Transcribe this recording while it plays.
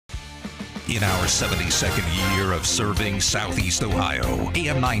In our 72nd year of serving Southeast Ohio,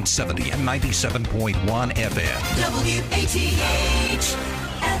 AM 970 and 97.1 FM. WATH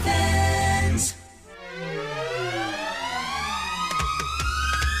Athens.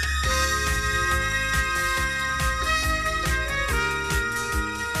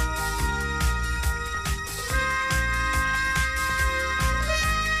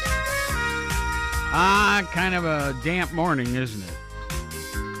 Kind of a damp morning, isn't it?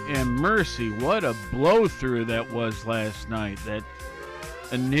 And mercy, what a blow-through that was last night. That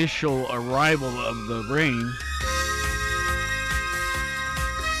initial arrival of the rain.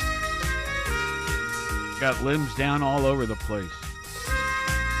 Got limbs down all over the place.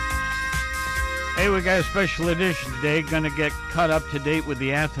 Hey, we got a special edition today. Going to get caught up to date with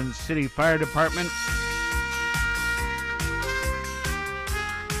the Athens City Fire Department.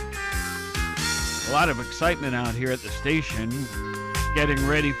 A lot of excitement out here at the station, getting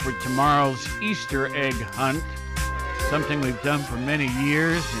ready for tomorrow's Easter egg hunt, something we've done for many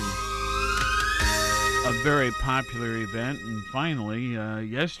years and a very popular event. And finally,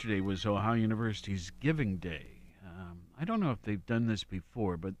 yesterday was Ohio University's Giving Day. I don't know if they've done this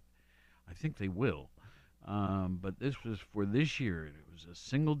before, but I think they will. But this was for this year. It was a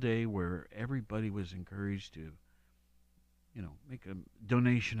single day where everybody was encouraged to make a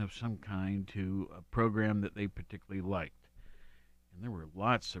donation of some kind to a program that they particularly liked. And there were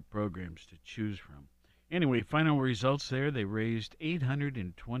lots of programs to choose from. Anyway, final results there, they raised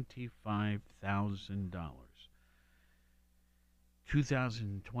 $825,000.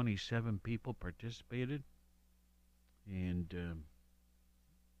 2,027 people participated. And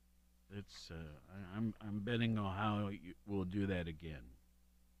I'm betting Ohio will do that again.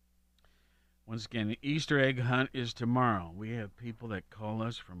 Once again, the Easter egg hunt is tomorrow. We have people that call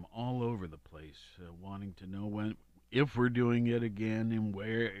us from all over the place wanting to know if we're doing it again and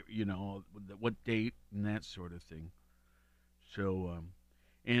where, what date and that sort of thing. So,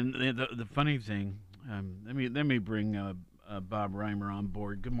 and the funny thing, let me bring Bob Reimer on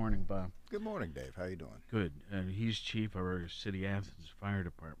board. Good morning, Bob. Good morning, Dave. How you doing? Good. He's chief of our City Athens Fire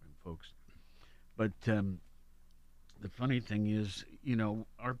Department, folks. But the funny thing is,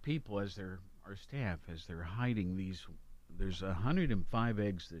 our people, our staff, as they're hiding these, there's 105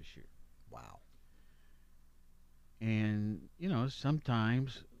 eggs this year. Wow. And,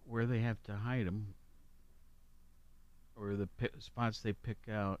 sometimes where they have to hide them, or the spots they pick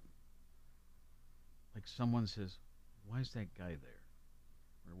out, like someone says, why is that guy there?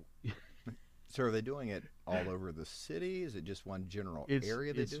 So are they doing it all over the city? Is it just one general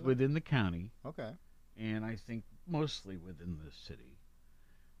area they do it? It's within the county. Okay. And I think mostly within the city.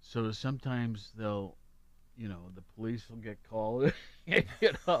 So sometimes they'll, the police will get called,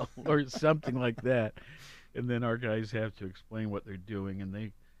 or something like that. And then our guys have to explain what they're doing, and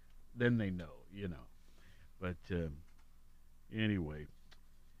then they know. But anyway,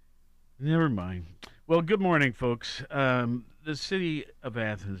 never mind. Well, good morning, folks. The City of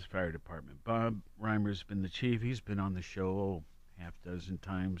Athens Fire Department. Bob Reimer's been the chief. He's been on the show half dozen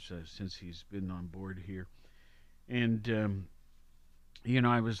times since he's been on board here. And,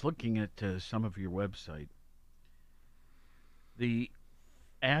 I was looking at some of your website. The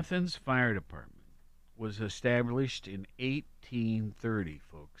Athens Fire Department was established in 1830,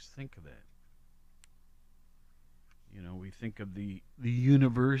 folks. Think of that. We think of the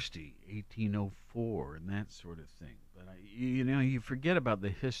university, 1804, and that sort of thing. But, you forget about the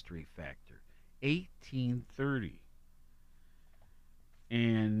history factor. 1830.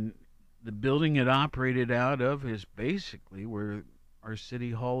 And the building it operated out of is basically where our city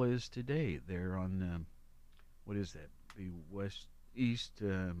hall is today. There on, what is that? The East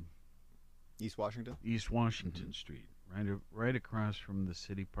Washington? East Washington Street, right across from the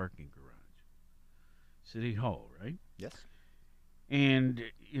city parking garage. City Hall, right? Yes. And,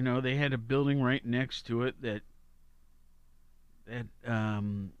 they had a building right next to it that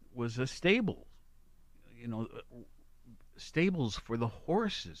was a stable. Stables for the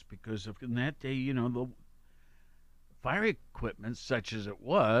horses, because in that day, the fire equipment, such as it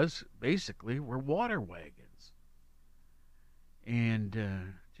was, basically were water wagons. And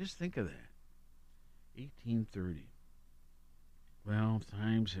just think of that. 1830. Well,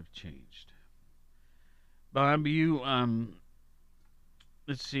 times have changed. Bob, you,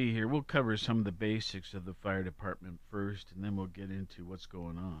 let's see here. We'll cover some of the basics of the fire department first, and then we'll get into what's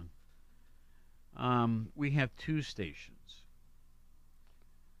going on. We have two stations.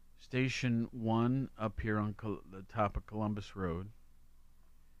 Station 1 up here on the top of Columbus Road,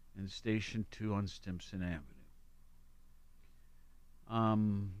 and Station 2 on Stimson Avenue.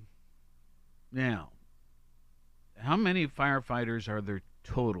 Now, how many firefighters are there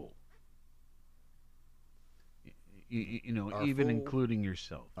total Our even full- including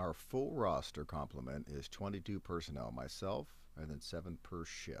yourself. Our full roster complement is 22 personnel, myself, and then 7 per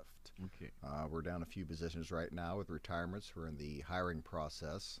shift. Okay. We're down a few positions right now with retirements. We're in the hiring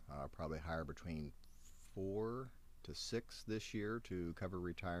process. Probably hire between 4 to 6 this year to cover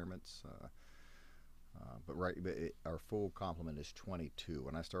retirements. Our full complement is 22.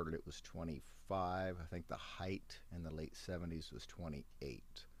 When I started, it was 25. I think the height in the late 70s was 28.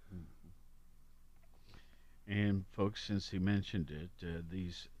 And folks, since he mentioned it, if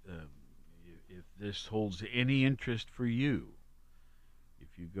this holds any interest for you,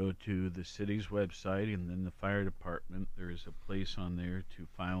 if you go to the city's website and then the fire department, there is a place on there to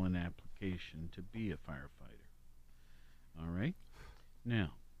file an application to be a firefighter. All right.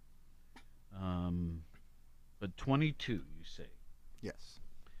 Now, but 22, you say. Yes.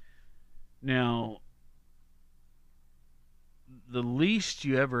 Now, the least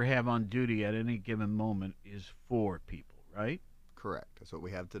you ever have on duty at any given moment is 4 people, right? Correct. That's what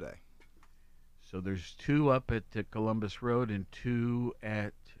we have today. So there's 2 up at Columbus Road and 2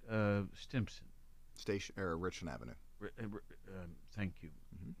 at Stimson. Richland Avenue. Thank you,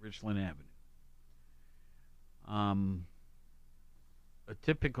 Mhm. Richland Avenue. A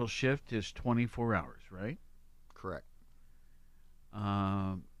typical shift is 24 hours, right? Correct.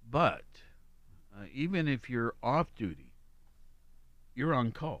 But even if you're off duty, you're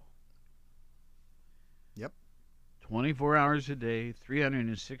on call. Yep. 24 hours a day,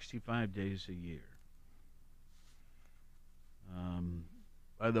 365 days a year.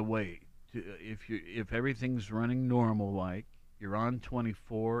 By the way, if everything's running normal, like you're on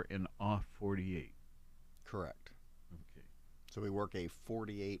 24 and off 48. Correct. Okay. So we work a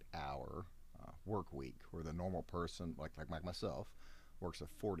 48-hour work week, where the normal person, like myself, works a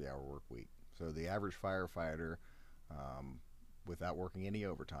 40-hour work week. So the average firefighter, without working any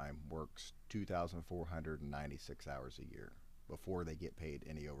overtime, works 2,496 hours a year before they get paid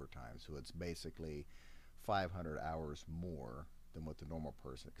any overtime. So it's basically 500 hours more than what the normal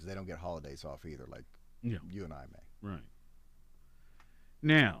person, because they don't get holidays off either, like Yeah. you and I may. Right.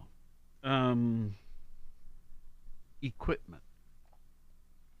 Now, equipment.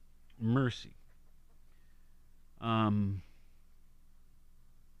 Mercy.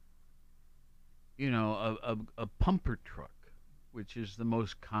 A pumper truck, which is the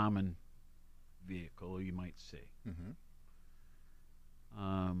most common vehicle, you might say, Mm-hmm.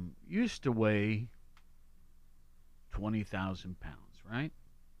 used to weigh 20,000 pounds, right?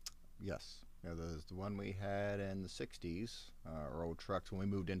 Yes. Yeah, the one we had in the 60s, our old trucks when we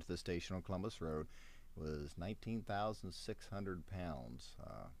moved into the station on Columbus Road, was 19,600 pounds.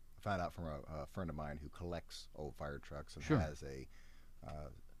 I found out from a friend of mine who collects old fire trucks and Sure. has a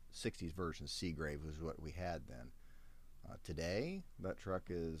 60s version Seagrave, was what we had then. Today, that truck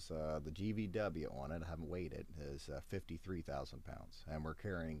is the GVW on it. I haven't weighed it. Is 53,000 pounds, and we're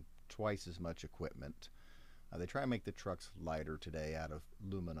carrying twice as much equipment. They try and make the trucks lighter today out of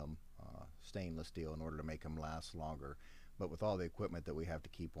aluminum, stainless steel, in order to make them last longer. But with all the equipment that we have to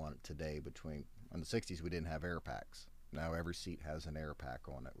keep on it today, in the 60s we didn't have air packs. Now every seat has an air pack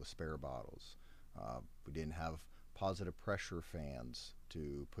on it with spare bottles. We didn't have positive pressure fans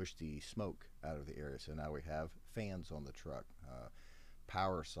to push the smoke out of the area. So now we have fans on the truck,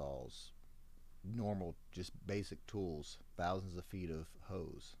 power saws, normal, just basic tools, thousands of feet of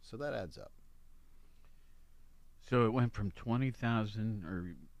hose. So that adds up. So it went from 20,000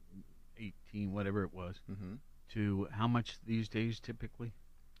 or 18, whatever it was, Mm-hmm. to how much these days typically?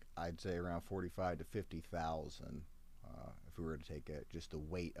 I'd say around 45 to 50,000 if we were to take just the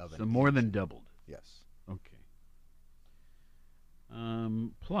weight of So an more than engine. doubled. Yes. Okay.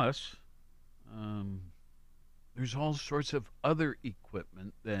 Plus, there's all sorts of other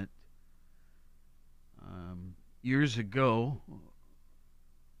equipment that years ago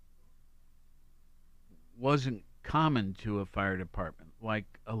wasn't common to a fire department, like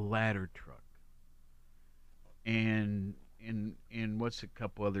a ladder truck, and what's a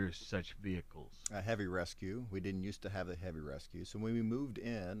couple other such vehicles? A heavy rescue. We didn't used to have the heavy rescue. So when we moved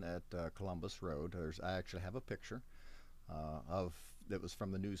in at Columbus Road, I actually have a picture that was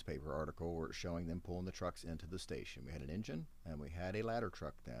from the newspaper article where it's showing them pulling the trucks into the station. We had an engine and we had a ladder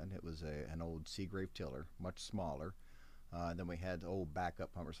truck then. It was an old Seagrave tiller, much smaller. Then we had old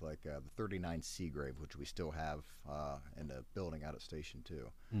backup pumpers like the 39 Seagrave, which we still have in the building out at Station 2.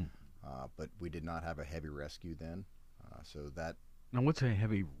 But we did not have a heavy rescue then. Now, what's a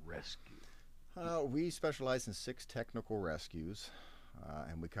heavy rescue? We specialize in 6 technical rescues,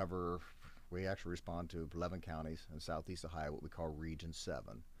 and we actually respond to 11 counties in southeast Ohio, what we call Region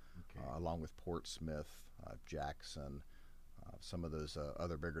 7, Okay. along with Portsmouth, Jackson, some of those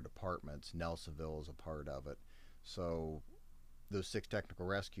other bigger departments. Nelsonville is a part of it. So those 6 technical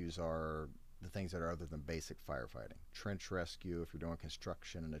rescues are the things that are other than basic firefighting. Trench rescue, if you're doing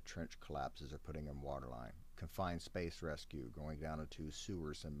construction and a trench collapses or putting in water line. Confined space rescue, going down into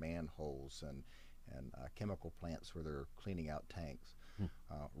sewers and manholes and chemical plants where they're cleaning out tanks.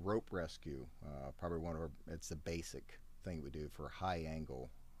 Rope rescue, probably it's the basic thing we do for high angle.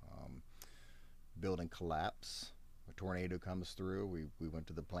 Building collapse, a tornado comes through, we went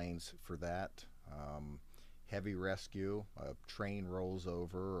to the planes for that. Heavy rescue, a train rolls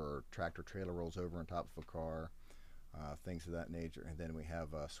over or tractor trailer rolls over on top of a car, things of that nature. And then we have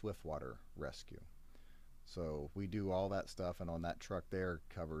swift water rescue. So we do all that stuff, and on that truck there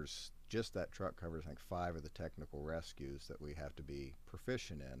just that truck covers, I think, 5 of the technical rescues that we have to be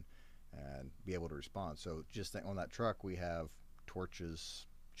proficient in and be able to respond. So just on that truck we have torches,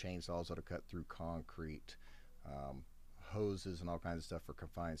 chainsaws that'll cut through concrete, hoses and all kinds of stuff for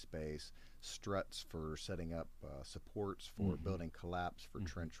confined space, struts for setting up supports for building collapse for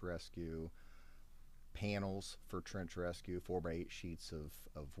trench rescue, panels for trench rescue, 4x8 sheets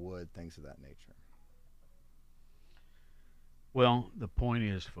of wood, things of that nature. Well, the point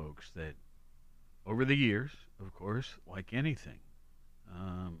is, folks, that over the years, of course, like anything,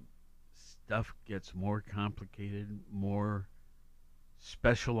 stuff gets more complicated, more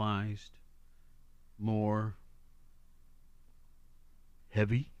specialized, more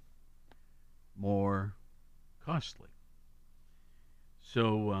heavy, more costly.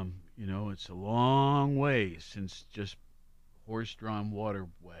 So, it's a long way since just horse-drawn water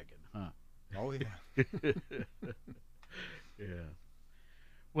wagon, huh? Oh, yeah. Yeah.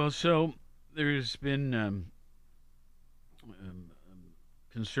 Well, so there's been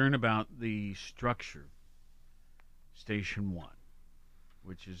concern about the structure, Station 1,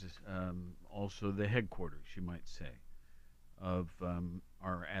 which is also the headquarters, you might say, of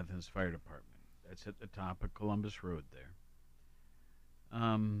our Athens Fire Department. That's at the top of Columbus Road there.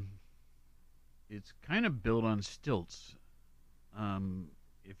 It's kind of built on stilts,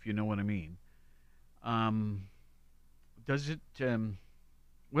 if you know what I mean. Does it?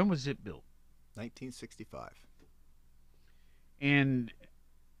 When was it built? 1965. And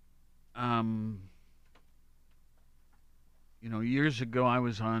years ago I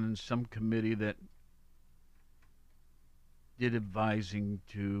was on some committee that did advising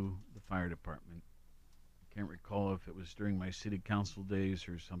to the fire department. I can't recall if it was during my city council days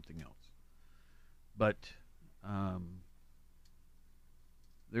or something else. But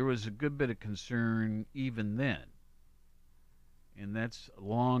there was a good bit of concern even then, and that's a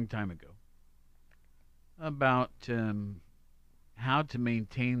long time ago, about how to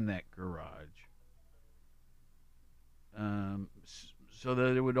maintain that garage so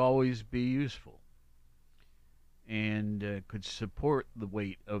that it would always be useful and could support the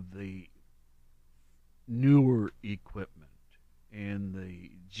weight of the newer equipment and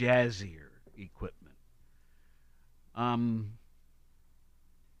the jazzier equipment.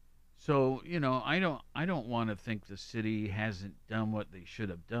 So I don't want to think the city hasn't done what they should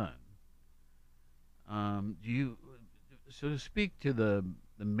have done. So to speak to the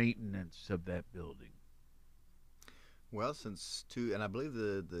maintenance of that building? Well, and I believe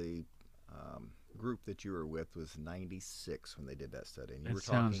the group that you were with was 96 when they did that study. And you That were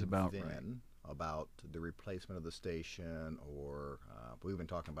sounds talking about then right. about the replacement of the station, or we've been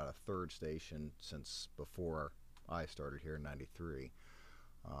talking about a third station since before I started here in 93.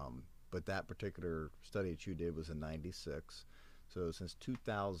 But that particular study that you did was in 96. So since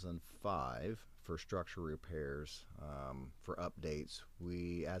 2005, for structural repairs, for updates,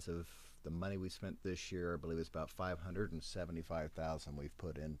 as of the money we spent this year, I believe it's about $575,000 we've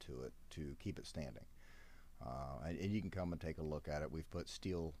put into it to keep it standing. And you can come and take a look at it. We've put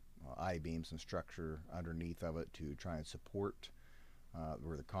steel I-beams and structure underneath of it to try and support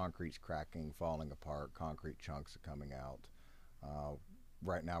where the concrete's cracking, falling apart, concrete chunks are coming out.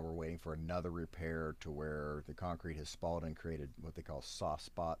 Right now we're waiting for another repair to where the concrete has spalled and created what they call soft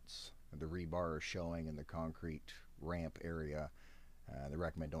spots. The rebar is showing in the concrete ramp area. They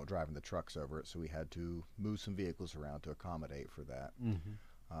recommend don't drive in the trucks over it, so we had to move some vehicles around to accommodate for that.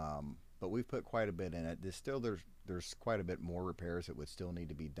 But we've put quite a bit in it. There's quite a bit more repairs that would still need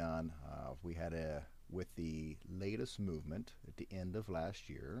to be done. We had with the latest movement at the end of last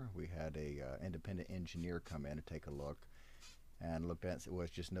year, we had a independent engineer come in and take a look, and looked at it. It was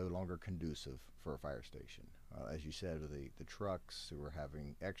just no longer conducive for a fire station. As you said, the trucks who are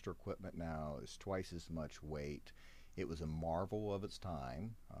having extra equipment now is twice as much weight. It was a marvel of its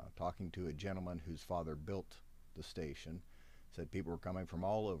time. Talking to a gentleman whose father built the station, said people were coming from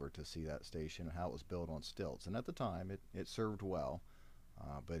all over to see that station and how it was built on stilts. And at the time, it served well.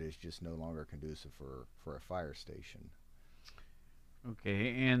 but it's just no longer conducive for a fire station.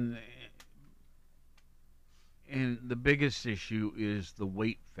 Okay, and the biggest issue is the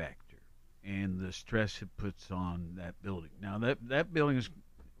weight factor and the stress it puts on that building. Now that building is,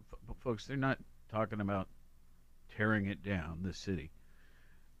 folks, they're not talking about tearing it down, the city.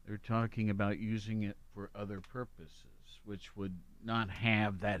 They're talking about using it for other purposes, which would not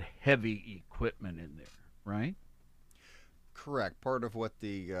have that heavy equipment in there, right? Correct. Part of what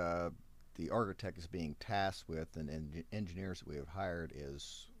the architect is being tasked with, and engineers that we have hired,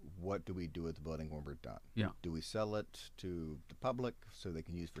 is what do we do with the building when we're done? Yeah. Do we sell it to the public so they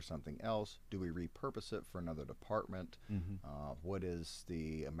can use for something else? Do we repurpose it for another department? What is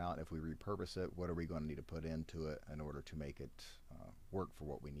the amount if we repurpose it? What are we going to need to put into it in order to make it work for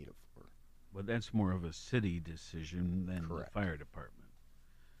what we need it for? Well, that's more of a city decision than Correct. the fire department.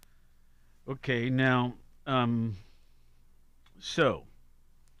 Okay, now, so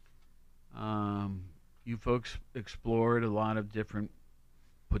you folks explored a lot of different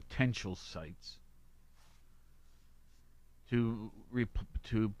potential sites to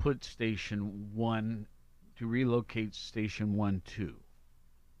put Station 1, to relocate Station 1, 2.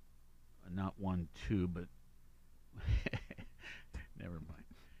 Not 1, 2, but never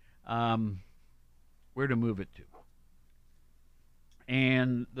mind. Where to move it to.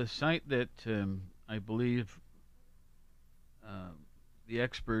 And the site that I believe the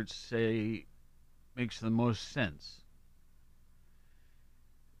experts say makes the most sense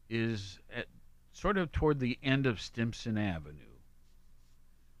is at sort of toward the end of Stimson Avenue.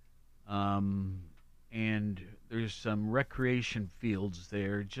 And there's some recreation fields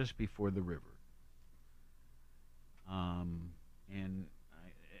there just before the river. And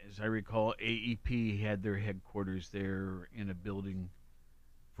as I recall, AEP had their headquarters there in a building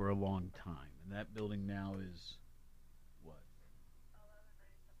for a long time. And that building now is what?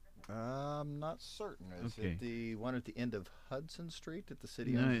 I'm not certain. Is Okay. it the one at the end of Hudson Street that the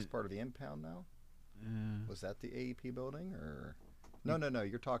city No, owns as part of the impound now? Was that the AEP building, or? No.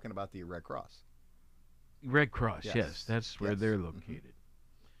 You're talking about the Red Cross. Red Cross, Yes. yes, that's where Yes. they're located.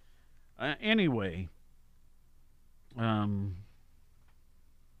 Anyway,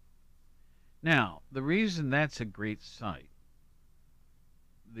 now the reason that's a great site,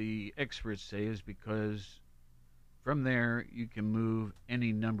 the experts say, is because from there you can move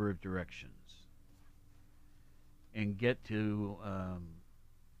any number of directions and get to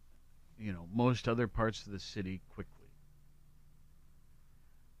most other parts of the city quickly.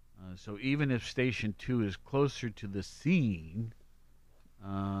 So even if Station 2 is closer to the scene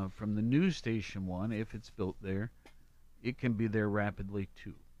from the new Station 1, if it's built there, it can be there rapidly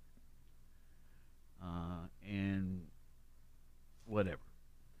too. And whatever.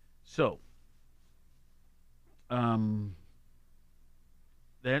 So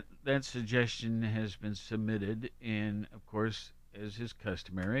that suggestion has been submitted, and of course, as is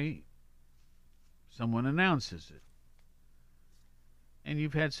customary, someone announces it. And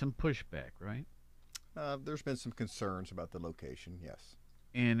you've had some pushback, right? There's been some concerns about the location, yes.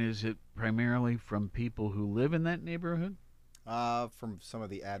 And is it primarily from people who live in that neighborhood? From some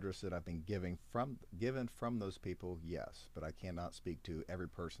of the address that I've been given from those people, yes. But I cannot speak to every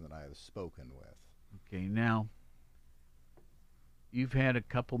person that I have spoken with. Okay, now, you've had a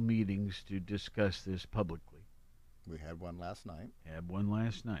couple meetings to discuss this publicly. We had one last night. Had one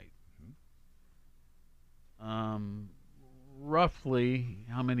last night. Roughly,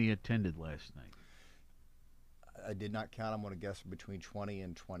 how many attended last night? I did not count. I'm going to guess between 20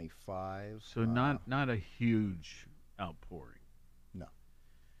 and 25. So not a huge outpouring. No.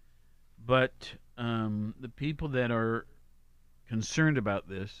 But the people that are concerned about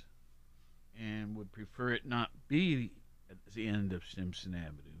this and would prefer it not be at the end of Stimson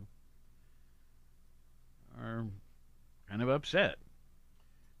Avenue are kind of upset.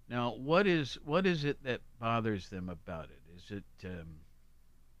 Now, what is it that bothers them about it? Is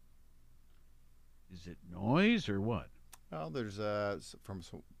it noise or what? Well, there's from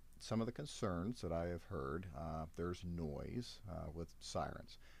some of the concerns that I have heard. There's noise with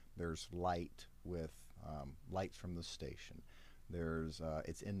sirens. There's light with lights from the station. There's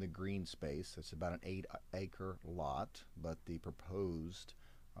it's in the green space. It's about an 8-acre lot, but the proposed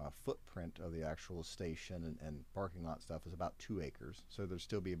footprint of the actual station and parking lot stuff is about 2 acres. So there'll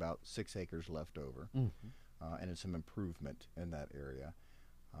still be about 6 acres left over, and it's some improvement in that area.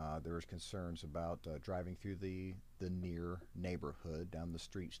 There was concerns about driving through the near neighborhood down the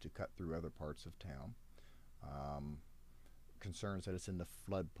streets to cut through other parts of town. Concerns that it's in the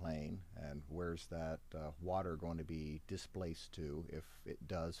floodplain, and where's that water going to be displaced to if it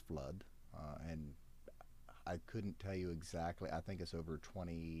does flood, and I couldn't tell you exactly. I think it's over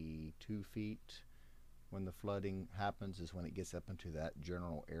 22 feet. When the flooding happens is when it gets up into that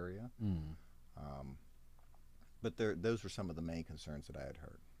general area. Um, but those were some of the main concerns that I had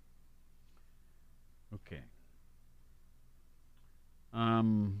heard. Okay.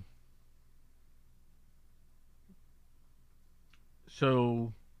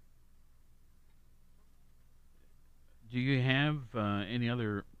 So, do you have any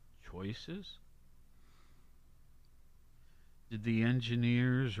other choices? Did the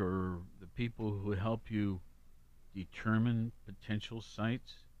engineers or the people who help you determine potential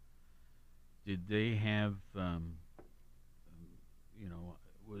sites, did they have, you know,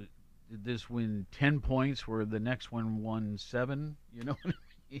 did this win 10 points where the next one won 7? You know what I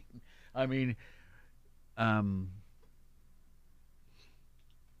mean? I mean,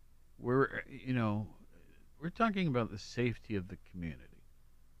 we're talking about the safety of the community.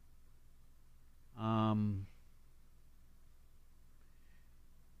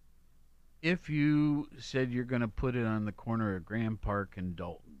 If you said you're going to put it on the corner of Grand Park and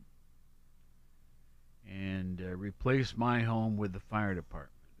Dalton and replace my home with the fire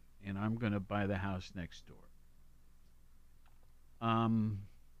department, and I'm going to buy the house next door, I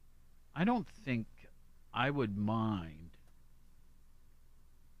don't think I would mind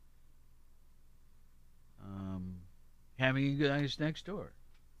having you guys next door.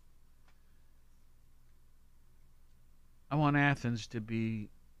 I want Athens to be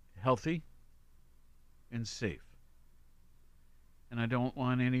healthy and safe. And I don't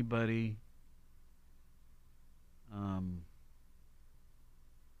want anybody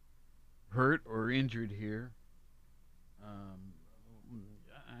hurt or injured here.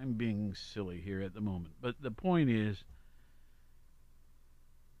 I'm being silly here at the moment. But the point is,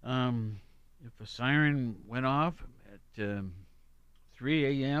 if a siren went off at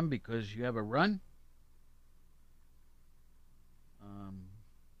 3 a.m. because you have a run,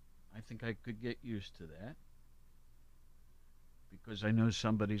 I think I could get used to that because I know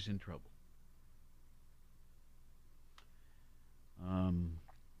somebody's in trouble.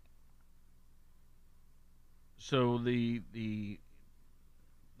 So the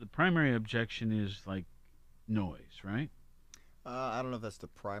primary objection is like noise, right? I don't know if that's the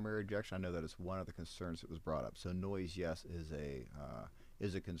primary objection. I know that it's one of the concerns that was brought up. So noise, yes,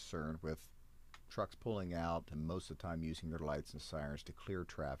 is a concern with trucks pulling out and most of the time using their lights and sirens to clear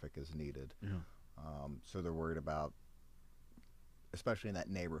traffic as needed. Yeah. So they're worried about, especially in that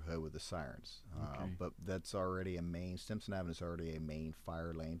neighborhood with the sirens. Okay. But that's already Stimson Avenue is already a main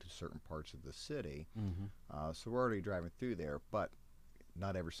fire lane to certain parts of the city. Mm-hmm. So we're already driving through there, but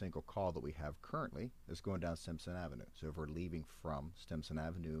not every single call that we have currently is going down Stimson Avenue. So if we're leaving from Stimson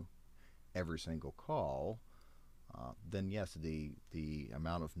Avenue every single call, then yes, the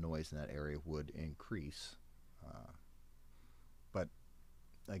amount of noise in that area would increase. But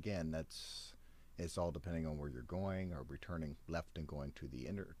again, it's all depending on where you're going. Are we turning left and going to the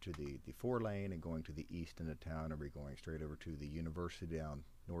 4-lane and going to the east end of town? Are we going straight over to the university down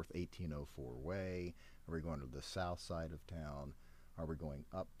North 1804 Way? Are we going to the south side of town? Are we going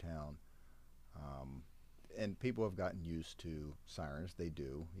uptown? And people have gotten used to sirens. They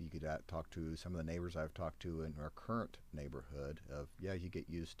do. You could talk to some of the neighbors I've talked to in our current neighborhood. You get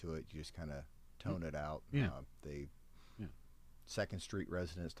used to it. You just kind of tone it out. Yeah. Second Street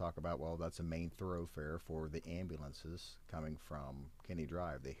residents talk about, well, that's a main thoroughfare for the ambulances coming from Kenny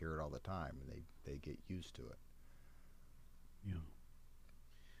Drive. They hear it all the time, and they get used to it. Yeah.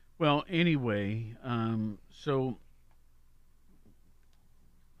 Well, anyway,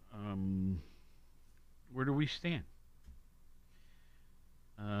 where do we stand?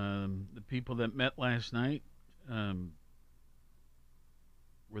 The people that met last night,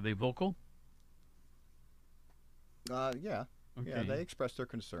 were they vocal? Yeah. Okay. Yeah, they expressed their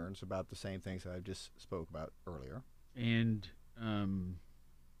concerns about the same things that I just spoke about earlier. And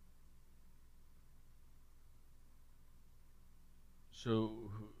so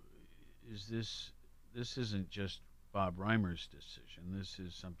this isn't just Bob Reimer's decision. This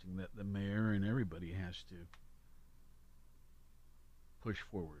is something that the mayor and everybody has to push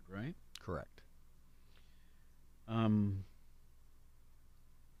forward, right? Correct.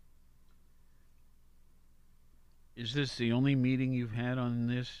 Is this the only meeting you've had on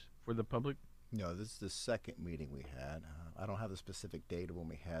this for the public? No, this is the second meeting we had. I don't have the specific date of when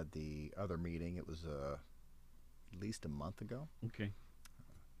we had the other meeting. It was at least a month ago. Okay.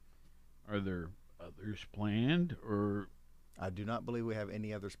 Are there others planned, or? I do not believe we have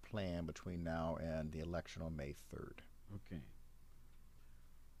any others planned between now and the election on May 3rd. Okay.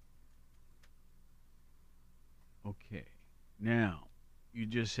 Okay. Now, you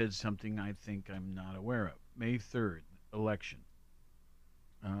just said something I think I'm not aware of. May 3rd, election.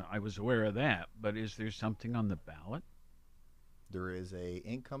 I was aware of that, but is there something on the ballot? There is a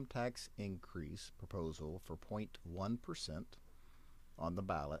income tax increase proposal for 0.1% on the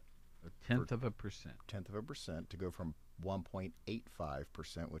ballot, A tenth of a percent. tenth of a percent, to go from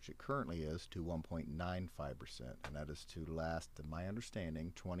 1.85%, which it currently is, to 1.95%, and that is to last, to my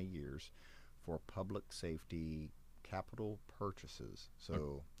understanding, 20 years for public safety capital purchases.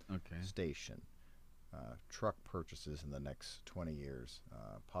 So, Okay. station, truck purchases in the next 20 years,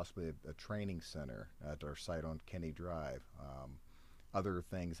 possibly a training center at our site on Kenny Drive, other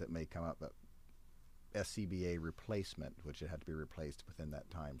things that may come up, that SCBA replacement, which it had to be replaced within that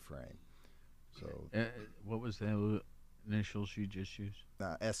time frame. So What was the initials you just used?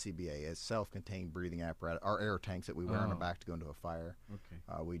 SCBA is self-contained breathing apparatus, our air tanks that we wear on our Oh. back to go into a fire.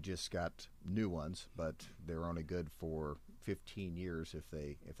 Okay. We just got new ones, but they're only good for 15 years if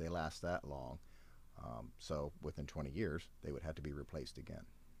they last that long. So within 20 years, they would have to be replaced again.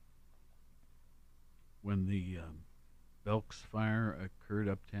 When the Belks fire occurred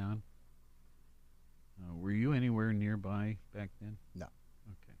uptown, were you anywhere nearby back then? No.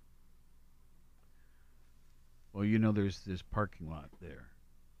 Okay. Well, you know, there's this parking lot there,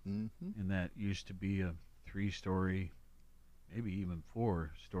 Mm-hmm. and that used to be a 3-story, maybe even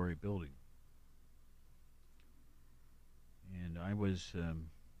 4-story building. And I was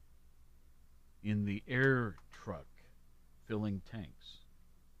in the air truck filling tanks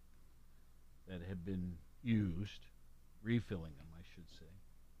that had been used, refilling them, I should say,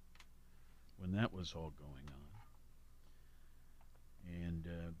 when that was all going on. And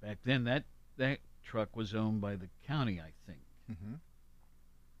back then, that truck was owned by the county, I think, Mm-hmm.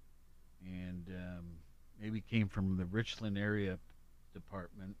 and maybe came from the Richland area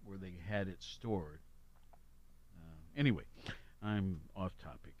department where they had it stored. Anyway, I'm off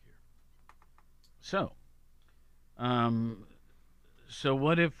topic here. So, so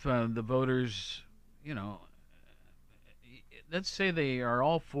what if the voters, you know, let's say they are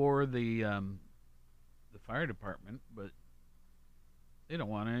all for the fire department, but they don't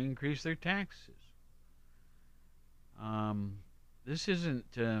want to increase their taxes. This isn't.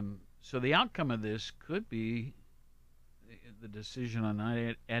 So the outcome of this could be the decision on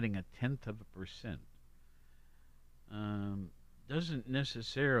not adding a tenth of a percent. Doesn't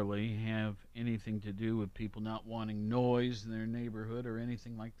necessarily have anything to do with people not wanting noise in their neighborhood or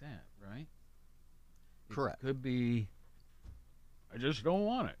anything like that, right? Correct. It could be, I just don't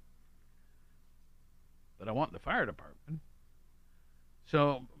want it, but I want the fire department.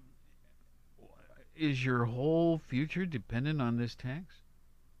 So, is your whole future dependent on this tax?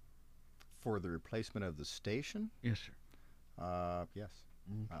 For the replacement of the station, Yes, sir. yes.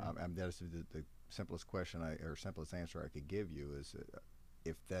 Okay. That is the simplest question or simplest answer I could give you is,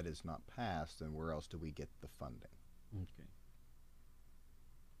 if that is not passed, then where else do we get the funding? Okay.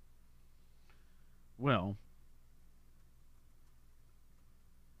 Well,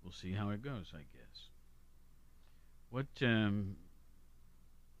 we'll see how it goes, I guess. What,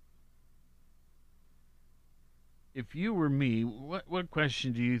 if you were me, what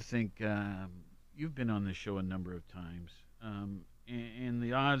question do you think, you've been on the show a number of times, and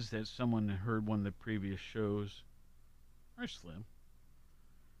the odds that someone heard one of the previous shows are slim.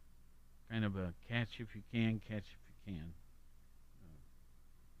 Kind of a catch if you can, catch if you can.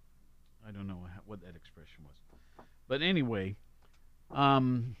 I don't know what that expression was. But anyway, how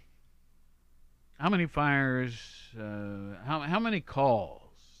many fires, how many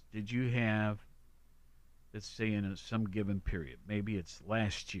calls did you have, let's say, in some given period? Maybe it's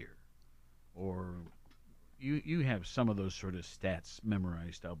last year, or you have some of those sort of stats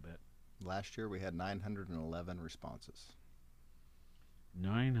memorized, I'll bet. Last year we had 911 responses.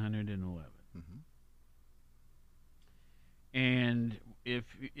 911. Mm-hmm. And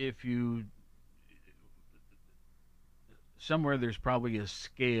if you, somewhere there's probably a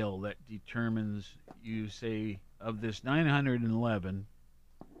scale that determines, you say, of this 911,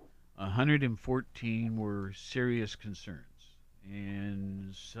 114 were serious concerns,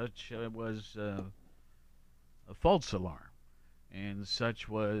 and such was a false alarm, and such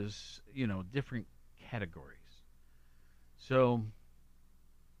was, different categories. So,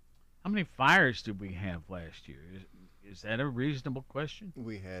 how many fires did we have last year? Is that a reasonable question?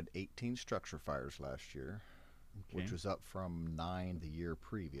 We had 18 structure fires last year, Okay. which was up from 9 the year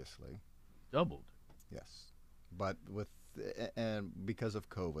previously. Doubled. Yes, but and because of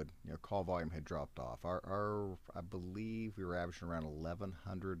COVID, call volume had dropped off. Our I believe we were averaging around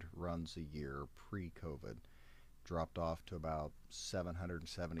 1,100 runs a year pre-COVID. dropped off to about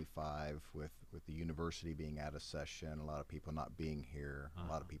 775 with the university being out of session, a lot of people not being here, a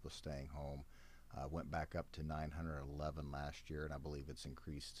lot of people staying home. Went back up to 911 last year, and I believe it's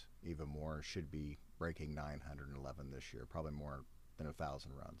increased even more. Should be breaking 911 this year, probably more than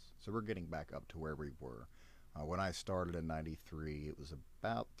 1,000 runs. So we're getting back up to where we were. When I started in '93, it was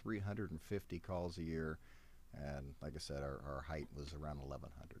about 350 calls a year, and like I said, our height was around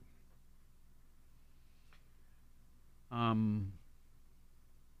 1,100.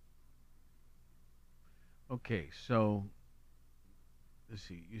 Okay, so let's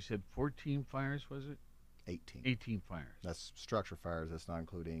see. You said 14 fires, was it? 18. 18 fires. That's structure fires. That's not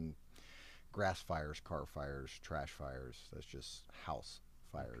including grass fires, car fires, trash fires. That's just house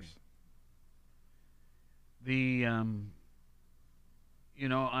fires. Okay. The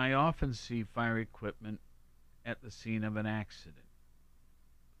I often see fire equipment at the scene of an accident.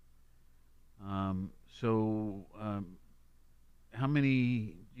 How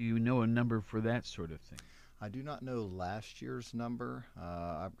many do you know a number for that sort of thing? I do not know last year's number.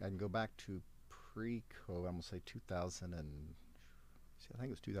 I can go back to pre-COVID. I'm gonna say 2000 and I think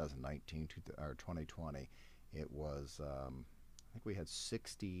it was 2019 or 2020. It was I think we had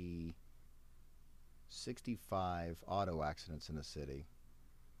 65 auto accidents in the city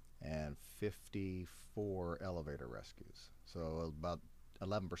and 54 elevator rescues. So about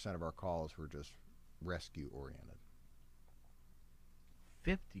 11% of our calls were just rescue oriented.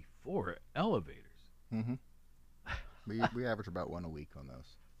 54 elevators. Mm-hmm. we average about one a week on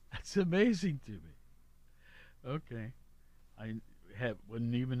those. That's amazing to me. Okay,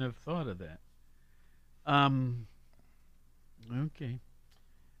 wouldn't even have thought of that. Okay.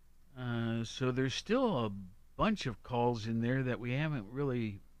 So there's still a bunch of calls in there that we haven't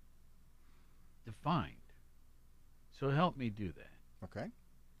really defined. So help me do that. Okay.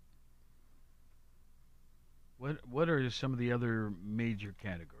 What are some of the other major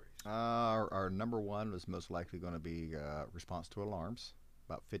categories? Our number one was most likely going to be response to alarms.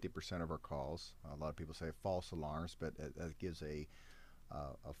 About 50% of our calls. A lot of people say false alarms, but it gives a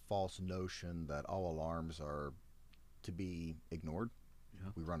false notion that all alarms are to be ignored. Yeah.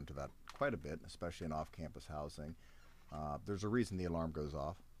 We run into that quite a bit, especially in off-campus housing. There's a reason the alarm goes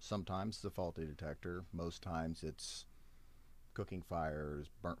off. Sometimes it's a faulty detector. Most times it's cooking fires,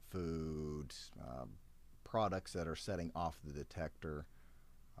 burnt food, products that are setting off the detector.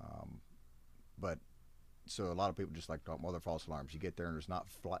 But so a lot of people just like, well, they're false alarms. You get there and there's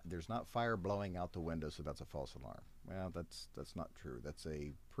not fire blowing out the window, so that's a false alarm. Well, that's not true. That's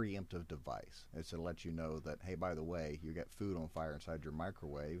a preemptive device. It's to let you know that, hey, by the way, you got food on fire inside your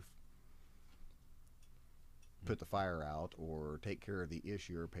microwave. Put the fire out or take care of the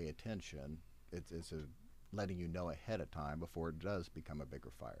issue or pay attention. It's letting you know ahead of time before it does become a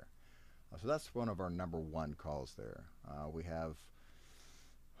bigger fire. So that's one of our number one calls there. We have,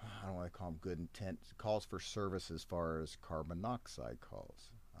 I don't want to call them good intent, calls for service as far as carbon monoxide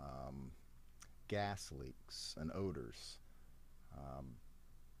calls, gas leaks and odors,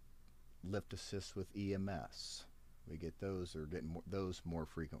 lift assist with EMS. We get those or getting those more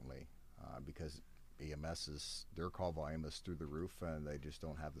frequently because EMS their call volume is through the roof and they just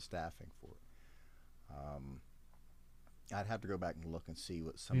don't have the staffing for it. I'd have to go back and look and see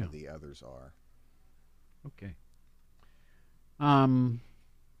what some of the others are. Okay.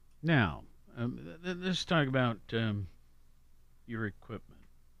 Now, let's talk about your equipment,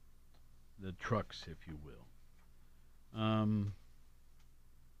 the trucks, if you will.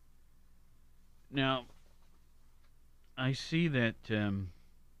 Now, I see that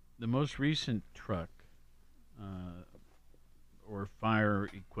the most recent truck or fire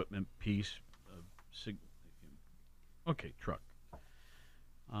equipment piece of truck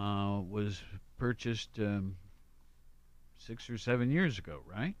was purchased 6 or 7 years ago,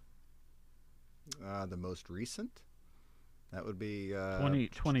 right? The most recent? That would be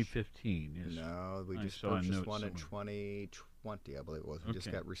 2015. Yes. No, we just purchased one in 2020, I believe it was. We just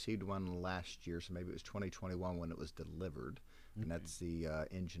received one last year, so maybe it was 2021 when it was delivered, and that's the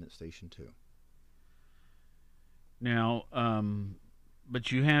engine at Station 2. Now,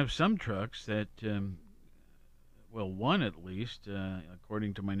 but you have some trucks that, one at least,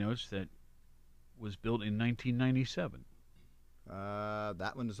 according to my notes, that was built in 1997.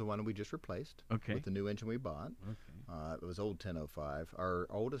 That one is the one we just replaced with the new engine we bought. It was old 1005. Our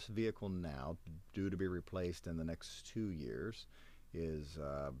oldest vehicle now, due to be replaced in the next 2 years, is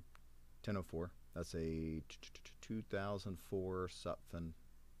 1004. That's a 2004 Sutphen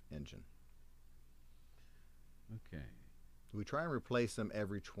engine. Okay. We try and replace them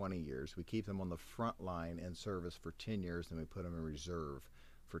every 20 years. We keep them on the front line in service for 10 years, and we put them in reserve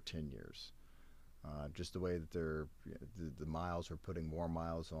for 10 years. Just the way that the miles are putting more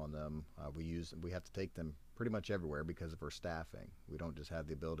miles on them. We have to take them pretty much everywhere because of our staffing. We don't just have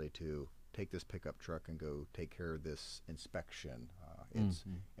the ability to take this pickup truck and go take care of this inspection. It's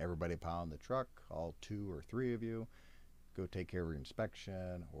everybody pile in the truck, all 2 or 3 of you, go take care of your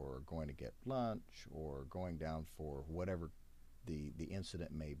inspection, or going to get lunch, or going down for whatever the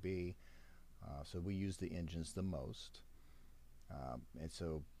incident may be. So we use the engines the most. And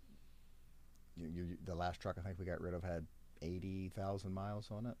so the last truck I think we got rid of had 80,000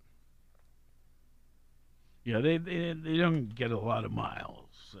 miles on it. Yeah, they don't get a lot of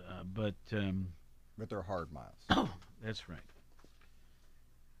miles, but they're hard miles. that's right.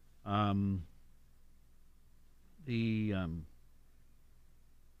 The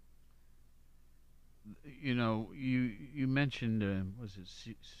you mentioned was it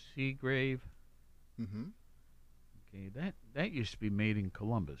Seagrave? Mm-hmm. Okay, that used to be made in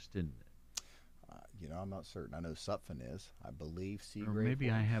Columbus, didn't it? I'm not certain. I know Sutphen is. I believe Seagrave. Or maybe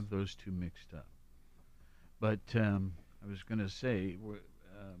was. I have those two mixed up. But I was going to say,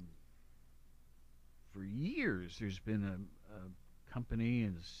 for years there's been a company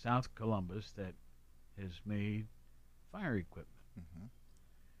in South Columbus that has made fire equipment,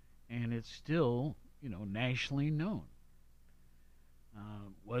 and it's still, nationally known.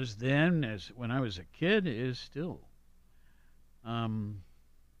 Was then, as when I was a kid, is still.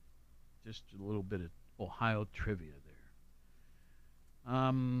 Just a little bit of Ohio trivia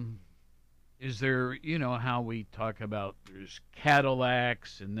there. Is there, how we talk about there's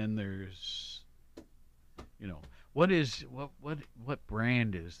Cadillacs, and then there's, what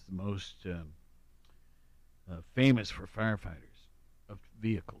brand is the most famous for firefighters of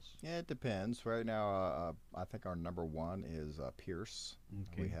vehicles? Yeah, it depends. Right now, I think our number one is Pierce.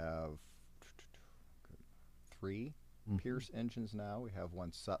 Okay. We have 3 Pierce engines now. We have one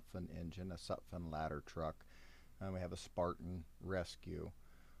Sutphen engine, a Sutphen ladder truck, and we have a Spartan Rescue.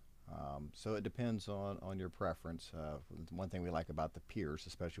 So it depends on your preference. One thing we like about the Pierce,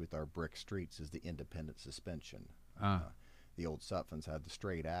 especially with our brick streets, is the independent suspension. The old Sutphens had the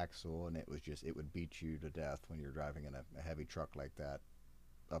straight axle, and it would beat you to death when you're driving in a heavy truck like that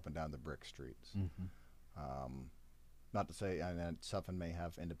up and down the brick streets. Not to say Sutphen may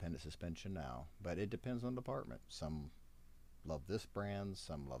have independent suspension now, but it depends on the department. Some love this brand,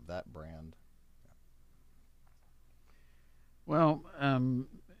 some love that brand. Well,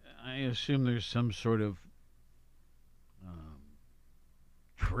 I assume there's some sort of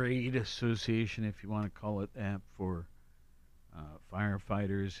trade association, if you want to call it that, for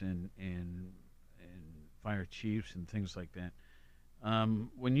firefighters and fire chiefs and things like that.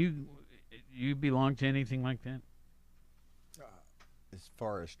 When you belong to anything like that? As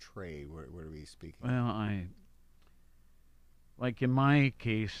far as trade, what are we speaking? Well, like in my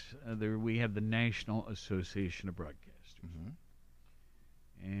case, we have the National Association of Broadcasters,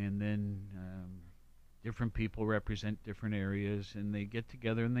 and then different people represent different areas, and they get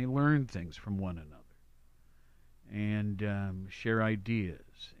together and they learn things from one another, and share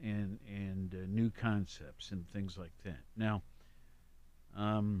ideas and new concepts and things like that. Now,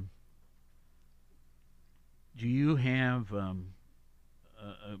 do you have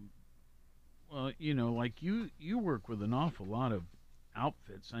well, like you work with an awful lot of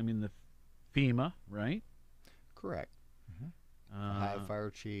outfits. I mean, the FEMA, right? Correct. Ohio Fire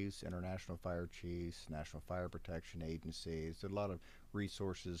Chiefs, International Fire Chiefs, National Fire Protection Agencies. There's a lot of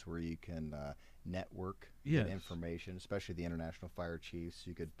resources where you can network Yes. information, especially the International Fire Chiefs.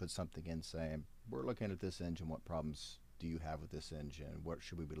 You could put something in saying, we're looking at this engine. What problems do you have with this engine? What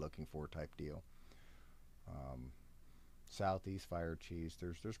should we be looking for type deal. Southeast Fire Chiefs.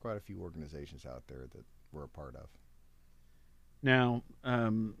 There's quite a few organizations out there that we're a part of. Now,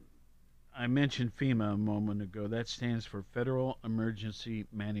 I mentioned FEMA a moment ago. That stands for Federal Emergency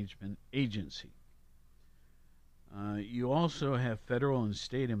Management Agency. You also have federal and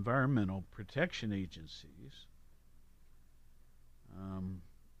state environmental protection agencies.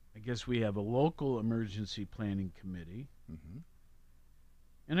 I guess we have a local emergency planning committee.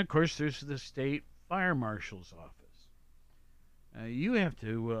 And of course, there's the state fire marshal's office. You have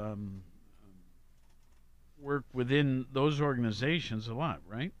to work within those organizations a lot,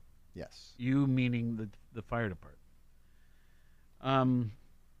 right? Yes. You meaning the fire department.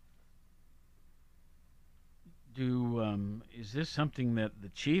 Is this something that the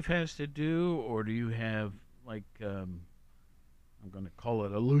chief has to do, or do you have, like, I'm going to call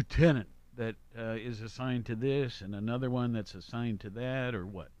it a lieutenant that is assigned to this and another one that's assigned to that, or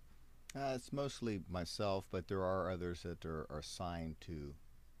what? It's mostly myself, but there are others that are assigned to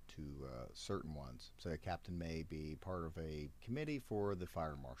certain ones. So a captain may be part of a committee for the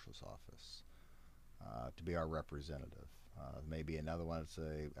fire marshal's office. to be our representative. Maybe another one is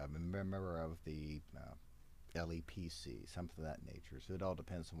a member of the LEPC, something of that nature. So it all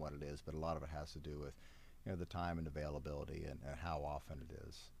depends on what it is, but a lot of it has to do with the time and availability and how often it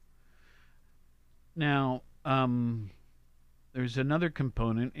is. Now, there's another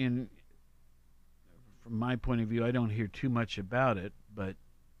component from my point of view, I don't hear too much about it, but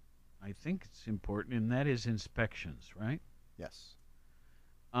I think it's important, and that is inspections, right? Yes.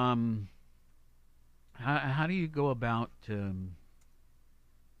 How do you go about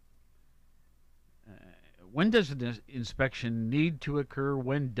when does an inspection need to occur?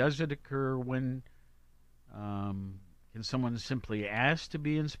 When does it occur? When can someone simply ask to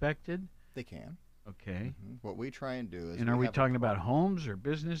be inspected? They can. Okay. What we try and do is... And are we talking about homes or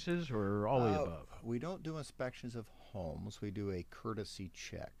businesses or all the above? We don't do inspections of homes. We do a courtesy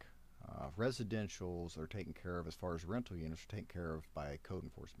check. Residentials are taken care of as far as rental units are taken care of by code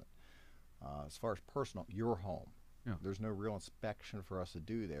enforcement. As far as personal, your home, there's no real inspection for us to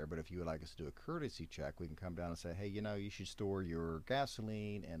do there, but if you would like us to do a courtesy check, we can come down and say, hey, you should store your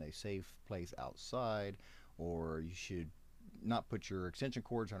gasoline in a safe place outside, or you should not put your extension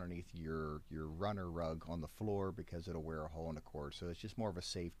cords underneath your runner rug on the floor because it'll wear a hole in the cord. So it's just more of a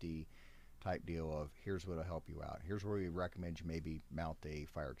safety type deal of here's what will help you out. Here's where we recommend you maybe mount a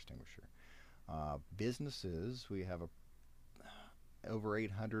fire extinguisher. Businesses, we have over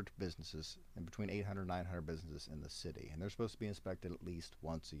 800 businesses, and between 800 and 900 businesses in the city, and they're supposed to be inspected at least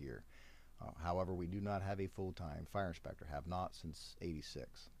once a year. However, we do not have a full-time fire inspector, have not since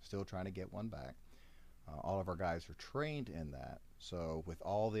 '86. Still trying to get one back. All of our guys are trained in that, so with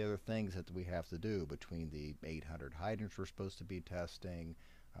all the other things that we have to do between the 800 hydrants we're supposed to be testing,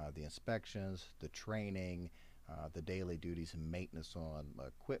 the inspections, the training, the daily duties and maintenance on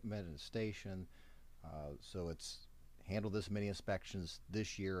equipment and station, so it's handle this many inspections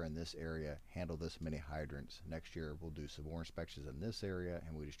this year in this area, handle this many hydrants. Next year we'll do some more inspections in this area,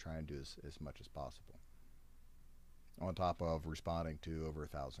 and we just try and do as much as possible. On top of responding to over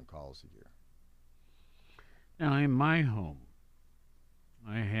 1,000 calls a year. Now, in my home,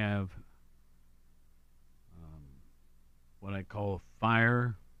 I have what I call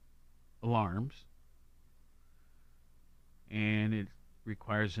fire alarms, and it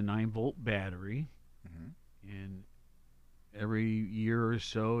requires a 9-volt battery, and every year or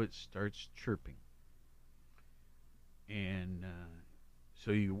so it starts chirping. And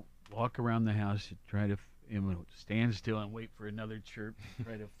so you walk around the house, you try to stand still and wait for another chirp to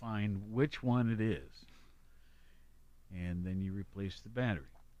try to find which one it is. And then you replace the battery.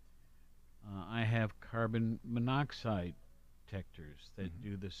 I have carbon monoxide detectors that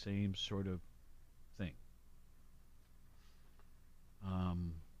do the same sort of thing.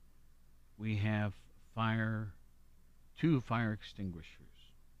 We have two fire extinguishers.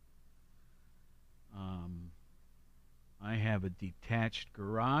 I have a detached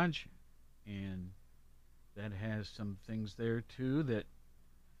garage, and that has some things there too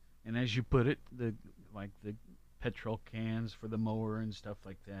and as you put it, the petrol cans for the mower and stuff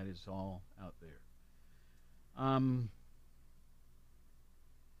like that is all out there.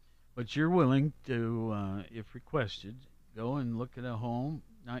 But you're willing to, if requested, go and look at a home,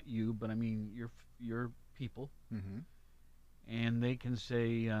 not you, but I mean your people, and they can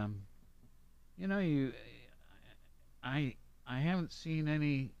say, I haven't seen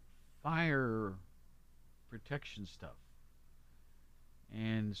any fire protection stuff,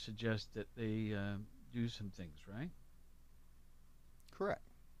 and suggest that they do some things, right? Correct.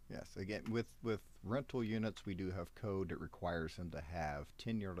 Yes. Again, with rental units, we do have code that requires them to have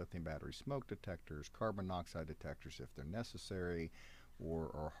 10-year lithium battery smoke detectors, carbon monoxide detectors if they're necessary,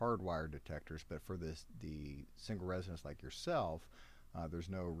 or hardwired detectors. But for the single residents like yourself, there's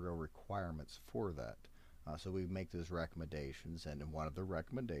no real requirements for that. So we make those recommendations, and one of the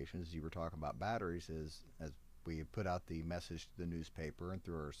recommendations you were talking about batteries is, as we put out the message to the newspaper and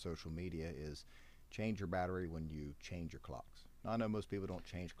through our social media, is change your battery when you change your clocks. Now, I know most people don't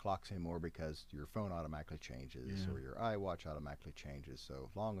change clocks anymore because your phone automatically changes or your iWatch automatically changes. So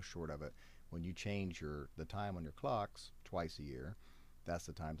long and short of it, when you change the time on your clocks twice a year, that's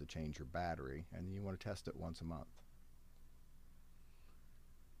the time to change your battery, and you want to test it once a month.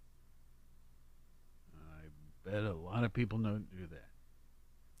 I bet a lot of people don't do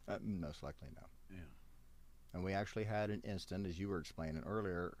that. Most likely no. Yeah. And we actually had an incident, as you were explaining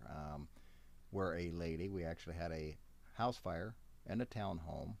earlier, where we actually had a house fire in a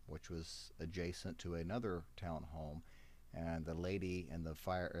townhome, which was adjacent to another townhome, and the lady in the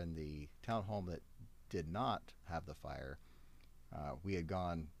townhome that did not have the fire We had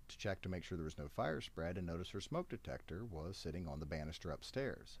gone to check to make sure there was no fire spread, and noticed her smoke detector was sitting on the banister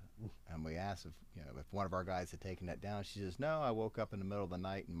upstairs. And we asked if one of our guys had taken that down. She says, "No, I woke up in the middle of the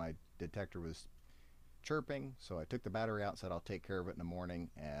night and my detector was chirping, so I took the battery out and said I'll take care of it in the morning."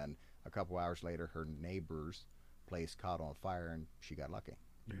 And a couple hours later, her neighbor's place caught on fire, and she got lucky.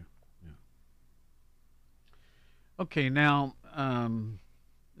 Yeah. Okay, now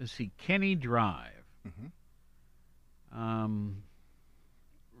let's see, Kenny Drive.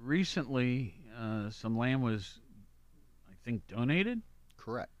 Recently, some land was, I think, donated.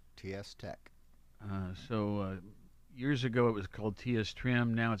 Correct. TS Tech. So years ago it was called TS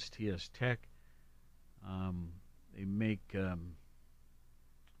Trim. Now it's TS Tech. They make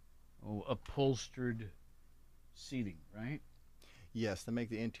upholstered seating, right? Yes, they make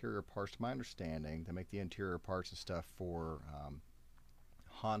the interior parts. To my understanding, they make the interior parts and stuff for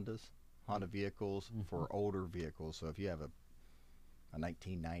Honda vehicles, for older vehicles. So if you have a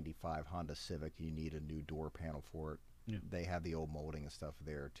 1995 Honda Civic, you need a new door panel for it. Yeah. They have the old molding and stuff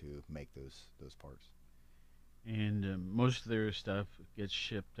there to make those parts. And most of their stuff gets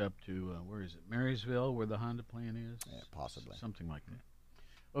shipped up to, where is it, Marysville, where the Honda plant is? Yeah, possibly. Something like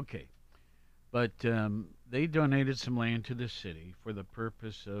that. Okay. But they donated some land to the city for the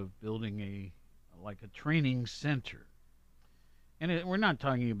purpose of building a training center. And we're not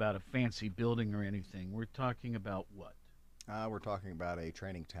talking about a fancy building or anything. We're talking about what? We're talking about a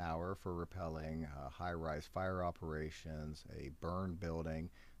training tower for rappelling, high-rise fire operations, a burn building,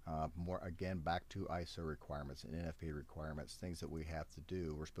 more again back to ISO requirements and NFPA requirements, things that we have to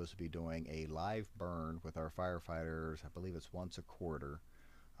do. We're supposed to be doing a live burn with our firefighters. I believe it's once a quarter.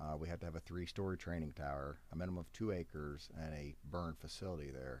 We have to have a 3-story training tower, a minimum of 2 acres, and a burn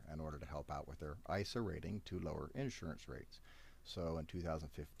facility there in order to help out with their ISO rating to lower insurance rates. So in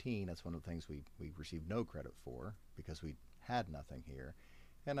 2015, that's one of the things we received no credit for because we had nothing here.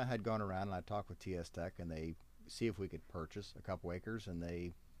 And I had gone around and I talked with TS Tech, and they see if we could purchase a couple acres, and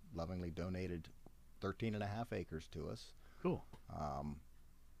they lovingly donated 13.5 acres to us. Cool.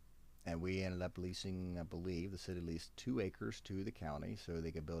 And we ended up leasing, I believe, the city leased 2 acres to the county so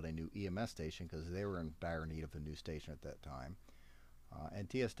they could build a new EMS station because they were in dire need of a new station at that time. And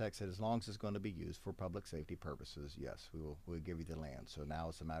TS Tech said as long as it's going to be used for public safety purposes, yes, we'll give you the land. So now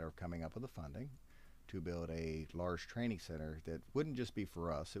it's a matter of coming up with the funding to build a large training center that wouldn't just be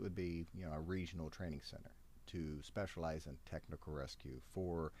for us. It would be a regional training center to specialize in technical rescue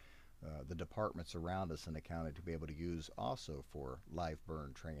for the departments around us in the county to be able to use also for live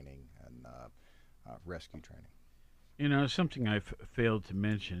burn training and rescue training. Something I've failed to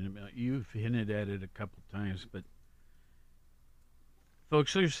mention, you've hinted at it a couple times, but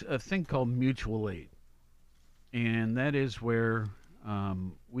folks, there's a thing called mutual aid, and that is where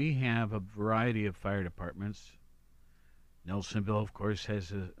we have a variety of fire departments. Nelsonville, of course,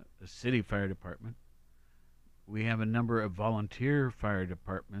 has a city fire department. We have a number of volunteer fire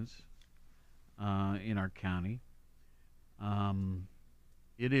departments in our county.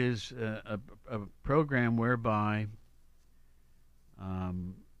 It is a program whereby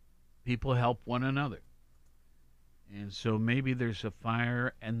people help one another. And so maybe there's a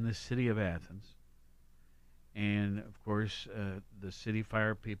fire in the city of Athens. And, of course, the city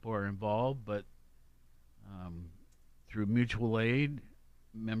fire people are involved, but through mutual aid,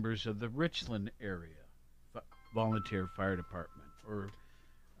 members of the Richland area volunteer fire department or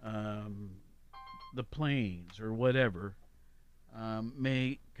the Plains or whatever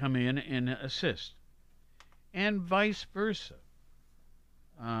may come in and assist. And vice versa,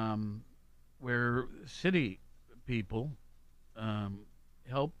 where city people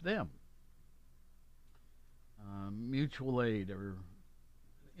help them. Mutual aid, or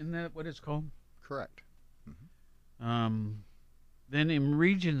isn't that what it's called? Correct. Then in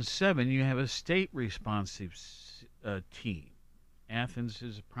Region 7, you have a state responsive team. Athens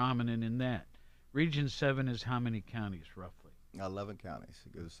is prominent in that. Region 7 is how many counties, roughly? 11 counties.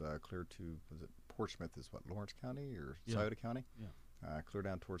 It goes clear to, was it Portsmouth is what, Lawrence County or Scioto County? Yeah. Clear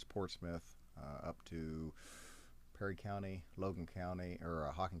down towards Portsmouth, up to Perry County, Logan County, or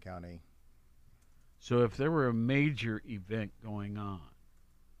Hocking County. So if there were a major event going on,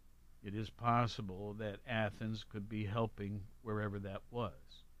 it is possible that Athens could be helping wherever that was.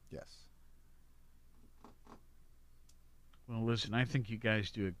 Yes. Well, listen, I think you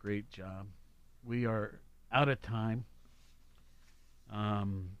guys do a great job. We are out of time.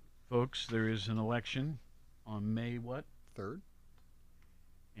 Folks, there is an election on May what? 3rd.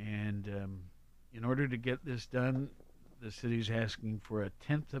 And in order to get this done, the city's asking for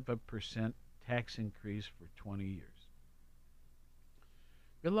 0.1% tax increase for 20 years.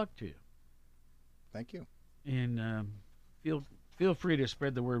 Good luck to you. Thank you. And feel free to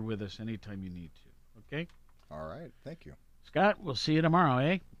spread the word with us anytime you need to. Okay? All right. Thank you. Scott, we'll see you tomorrow,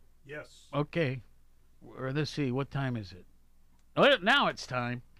 eh? Yes. Okay. Or let's see, what time is it? Oh, now it's time.